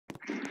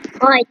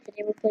Hi,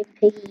 today we're playing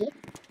Piggy,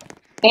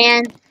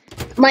 and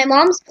my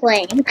mom's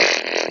playing.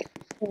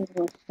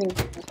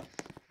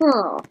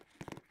 Oh.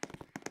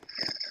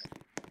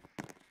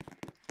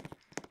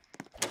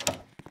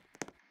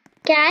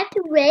 Cat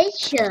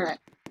Rachel,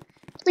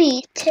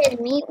 please tell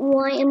me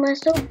why am I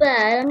so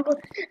bad?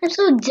 I'm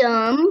so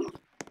dumb.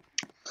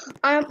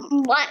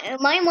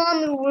 My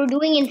mom, we're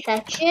doing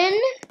infection.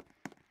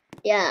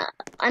 Yeah,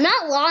 I'm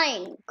not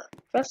lying.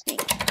 Trust me.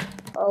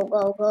 Go,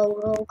 go, go,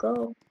 go,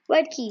 go.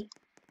 Red key.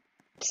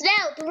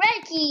 Snout, the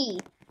red key.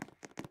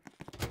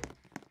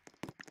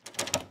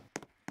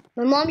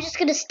 My mom's just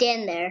gonna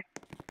stand there.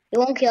 It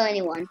won't kill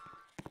anyone.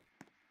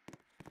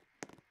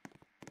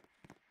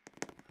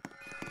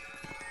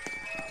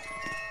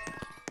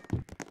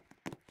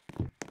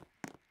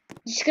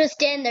 Just gonna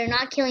stand there,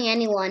 not killing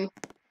anyone.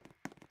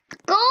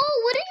 Go!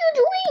 What are you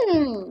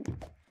doing?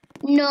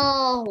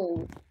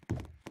 No.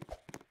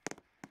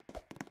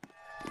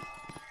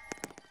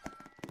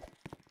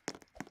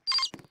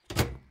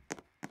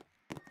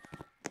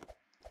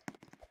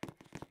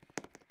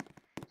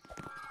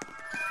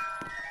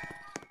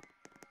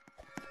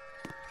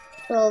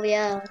 Oh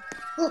yeah.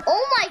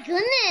 Oh my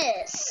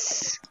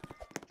goodness.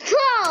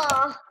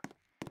 Ah.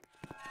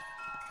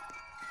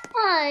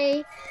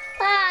 Hi.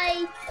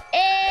 Hi.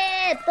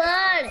 Hey,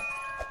 bud.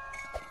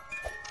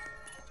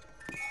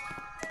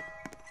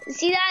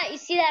 See that? You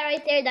see that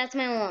right there? That's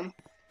my mom.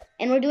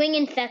 And we're doing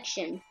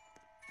infection.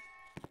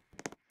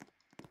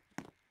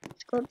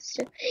 Let's go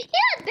upstairs.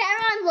 Yeah,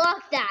 better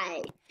unlock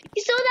that.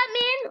 You saw that,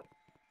 man?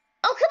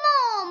 Oh, come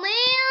on, man.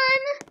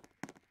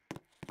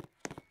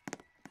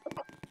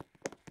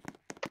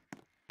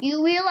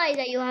 You realize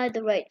that you had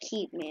the right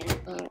key, man.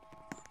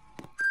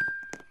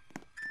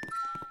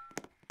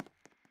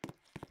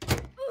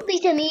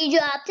 Please tell me you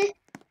dropped it.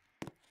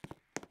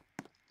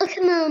 Oh,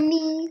 come on,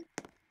 me.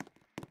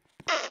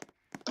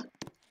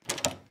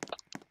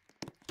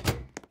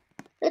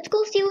 Let's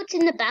go see what's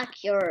in the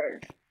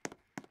backyard.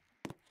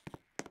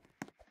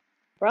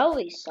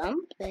 Probably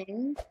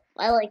something.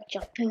 I like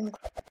jumping.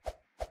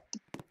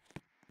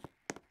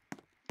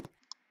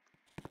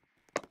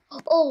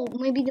 Oh,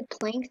 maybe the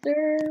plank's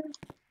there.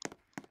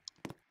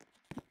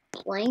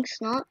 Plank's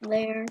not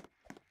there.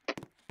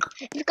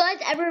 If you guys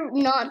ever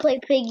not play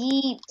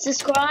Piggy,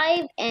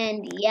 subscribe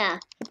and yeah,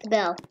 hit the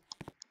bell.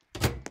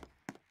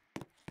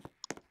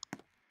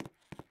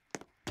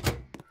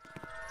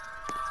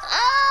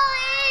 Oh,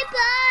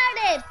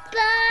 hey,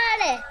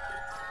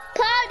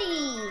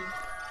 party!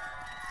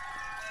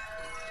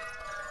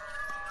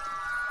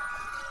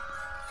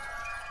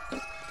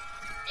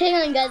 Hang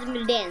on, guys, I'm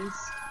gonna dance.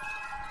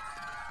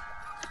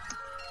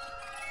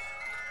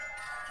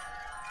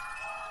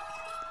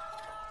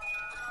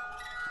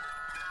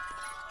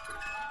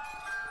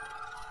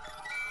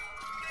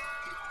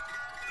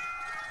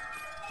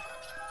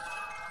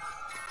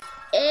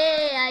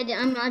 Hey,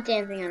 I'm not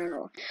dancing, I don't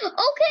know.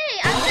 Okay,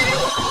 I'm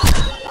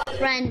gonna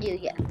friend you,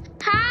 yeah.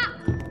 Ha!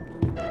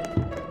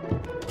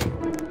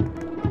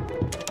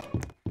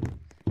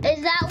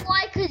 Is that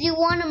why? Cause you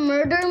wanna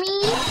murder me?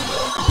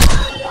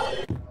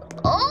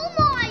 Oh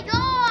my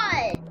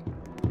god!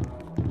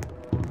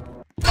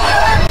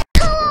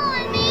 Come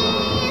on,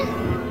 man!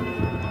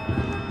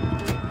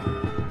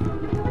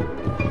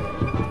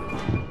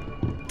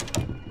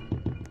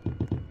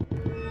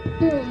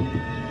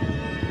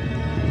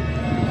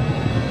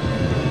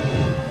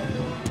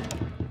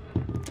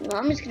 Well,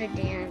 I'm just gonna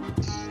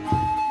dance.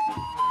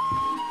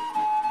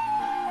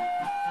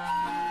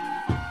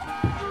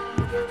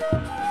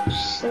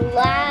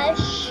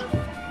 Slash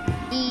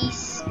E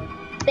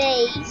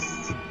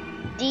space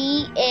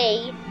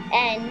DANCE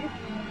enter.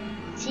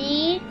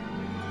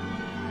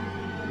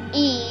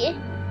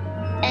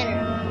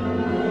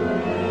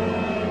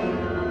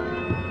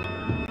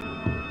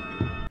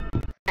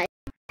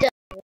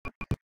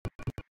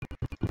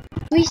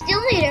 We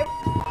still need everything.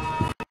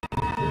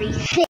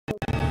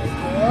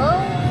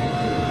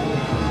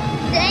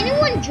 Did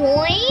anyone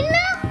join?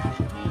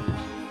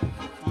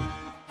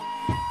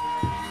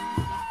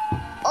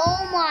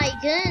 Oh my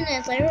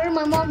goodness, I heard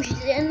my mom,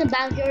 she's in the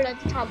backyard at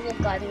the top of the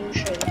guys, I'm gonna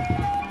show you.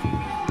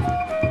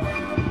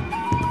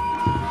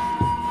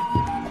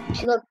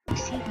 She look,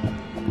 see?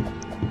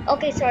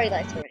 Okay, sorry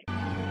guys, sorry.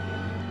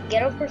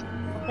 Get over,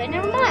 okay,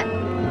 never mind.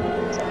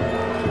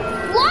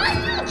 Why are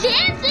you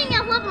dancing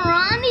at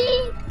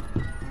Leverani?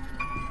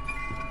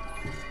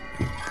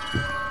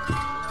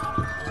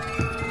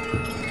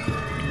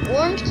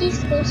 Orange key's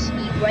supposed to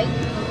be right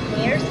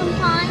there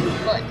sometimes,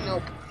 but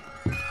nope.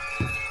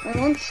 My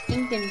mom's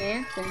stinking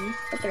dancing.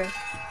 Look at her.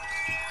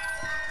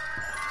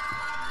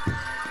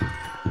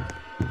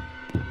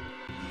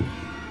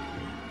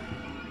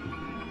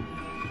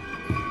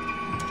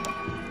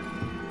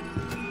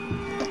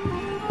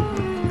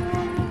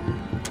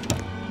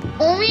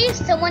 Only if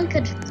someone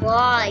could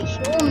fly. She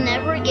will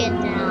never get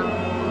down.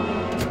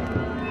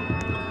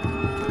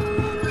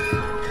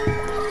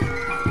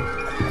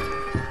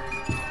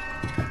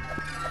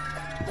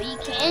 But you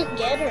can't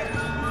get her.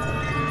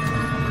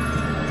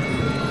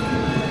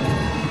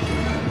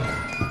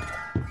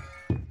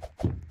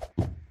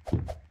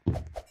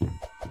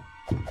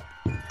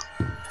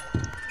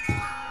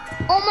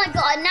 Oh my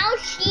god, now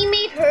she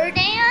made her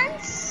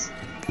dance?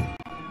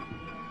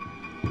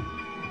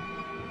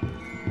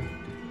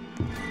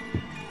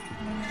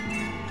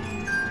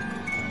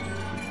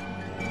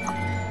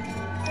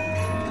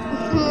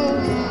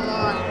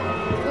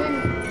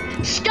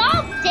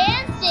 Stop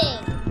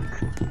dancing!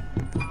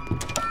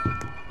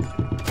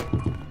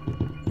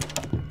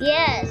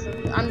 Yes,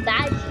 I'm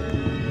bad.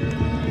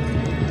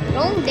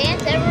 Don't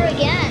dance ever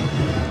again.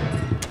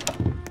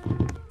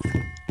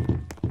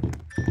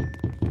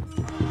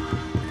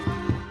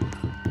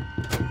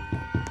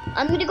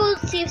 I'm gonna go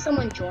see if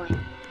someone joined.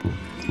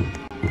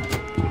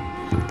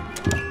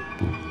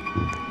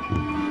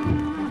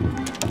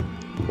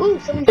 Ooh,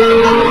 someone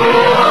joined.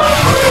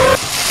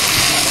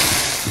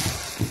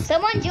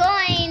 Someone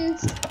joined.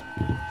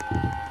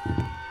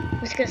 I'm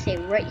just gonna say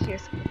right here,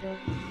 someone joined.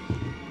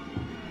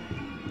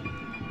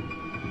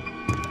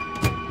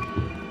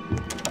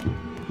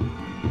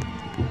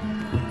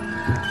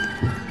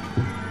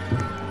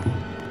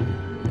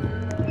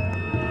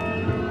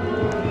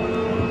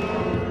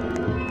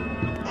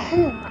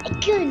 Oh my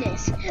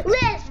goodness,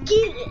 let's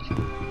get it!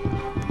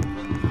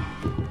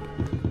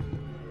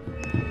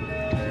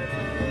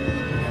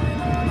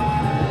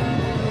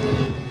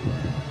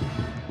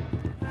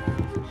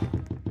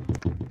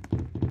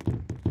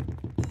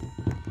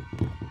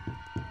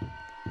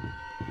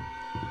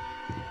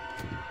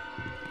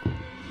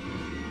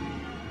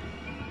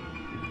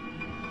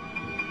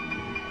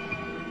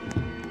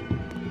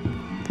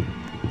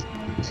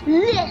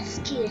 Let's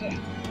get it!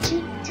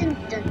 Dun,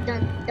 dun,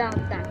 dun, dun,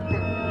 dun, dun.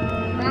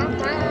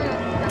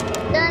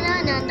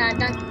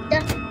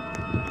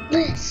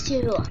 Let's do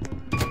it.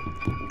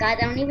 God,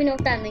 I don't even know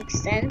if that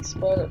makes sense,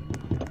 but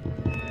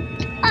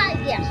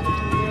yes.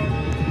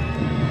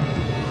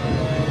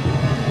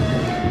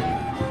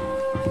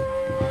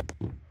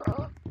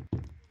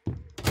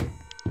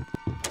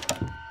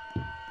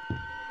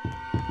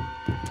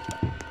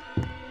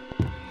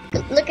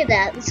 Look at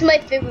that. This is my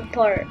favorite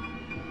part.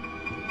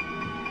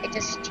 It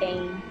just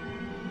changed.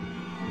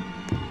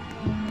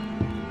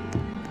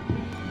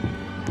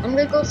 I'm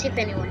gonna go see if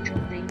anyone's joining.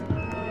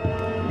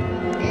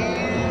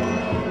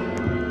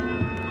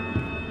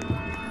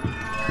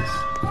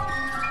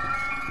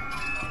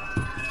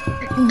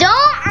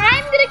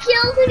 I'm gonna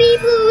kill the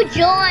people who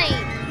join.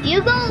 You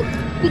go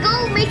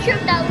make sure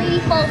that lady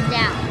falls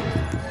down.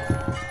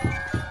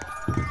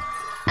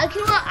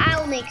 Okay, well,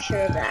 I'll make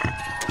sure of that.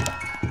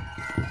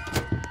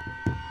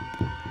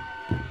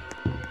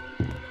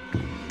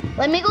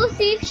 Let me go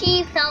see if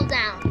she fell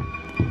down.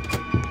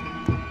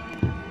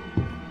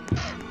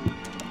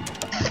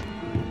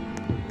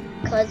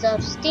 Cause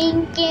of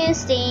stinking,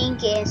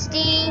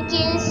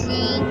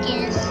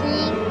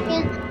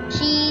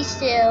 she's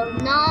still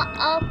not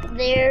up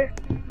there.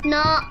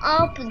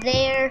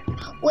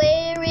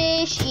 Where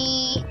is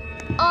she?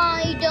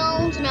 I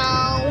don't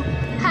know.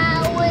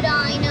 How would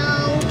I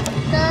know?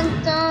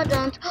 Dun, dun,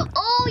 dun.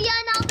 Oh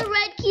yeah, now the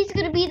red key's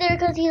gonna be there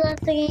because he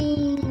left the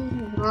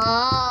game.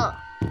 Oh.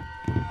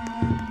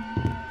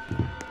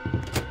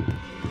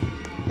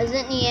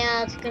 Isn't,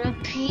 yeah, it's gonna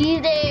be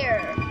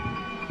there.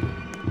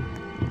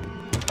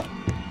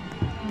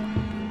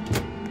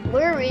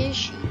 Where is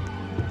she?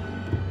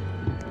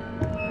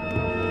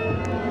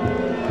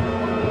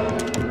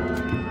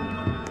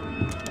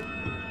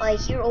 I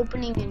hear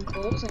opening and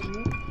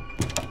closing.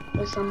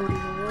 Is someone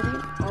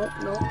loading? Oh,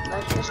 no,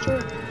 that's just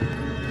her.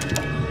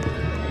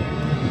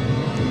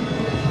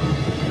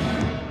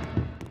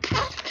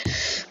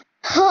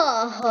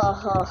 Ha ha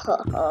ha ha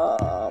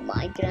ha,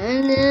 my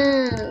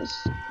goodness.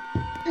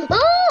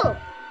 Oh!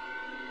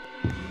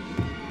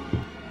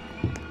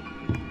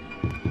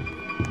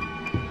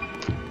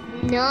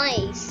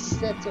 Nice.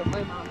 That's what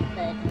my mom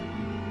said.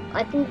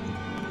 I think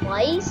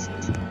twice.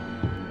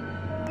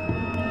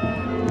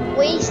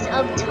 Waste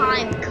of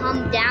time.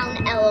 Come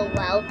down,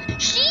 LOL.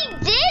 She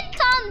did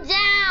come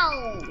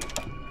down.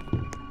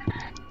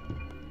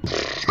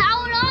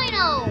 How would I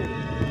know?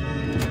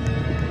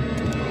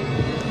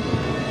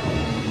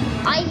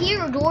 I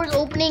hear doors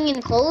opening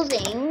and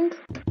closing.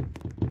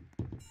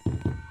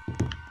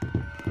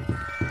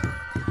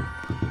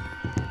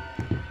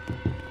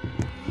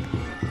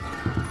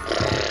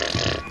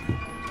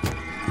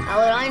 How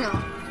would I know?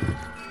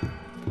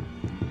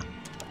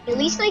 At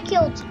least I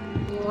killed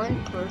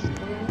one person.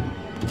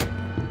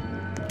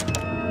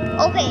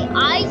 Okay,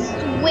 I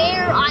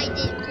swear I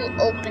didn't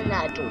open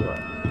that door.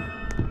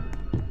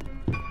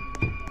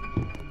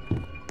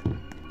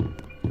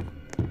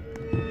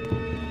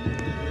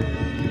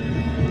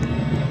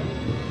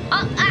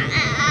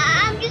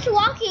 I'm just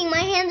walking. My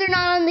hands are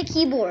not on the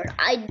keyboard.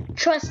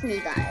 Trust me,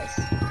 guys.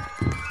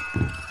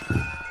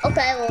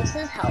 Okay, well, this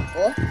is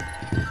helpful.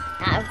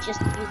 I've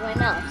just used my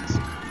mouse.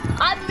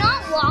 I'm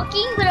not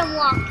walking, but I'm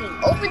walking.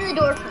 Open the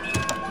door for me.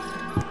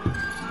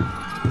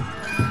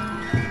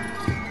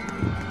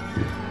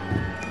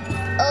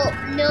 Oh,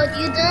 no,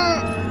 you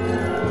don't.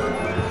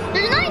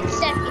 There's 9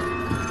 seconds.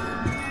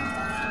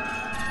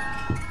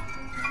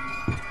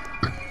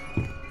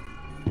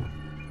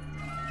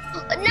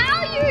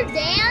 Now you're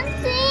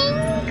dancing?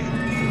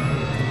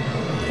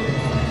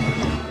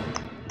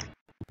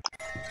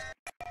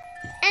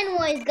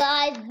 anyways,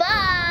 guys,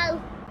 bye.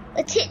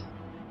 Let's hit.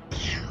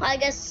 I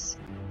guess.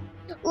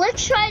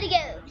 Let's try to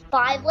get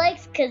 5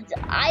 likes, because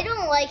I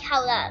don't like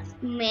how that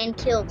man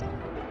killed him.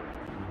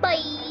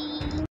 Bye.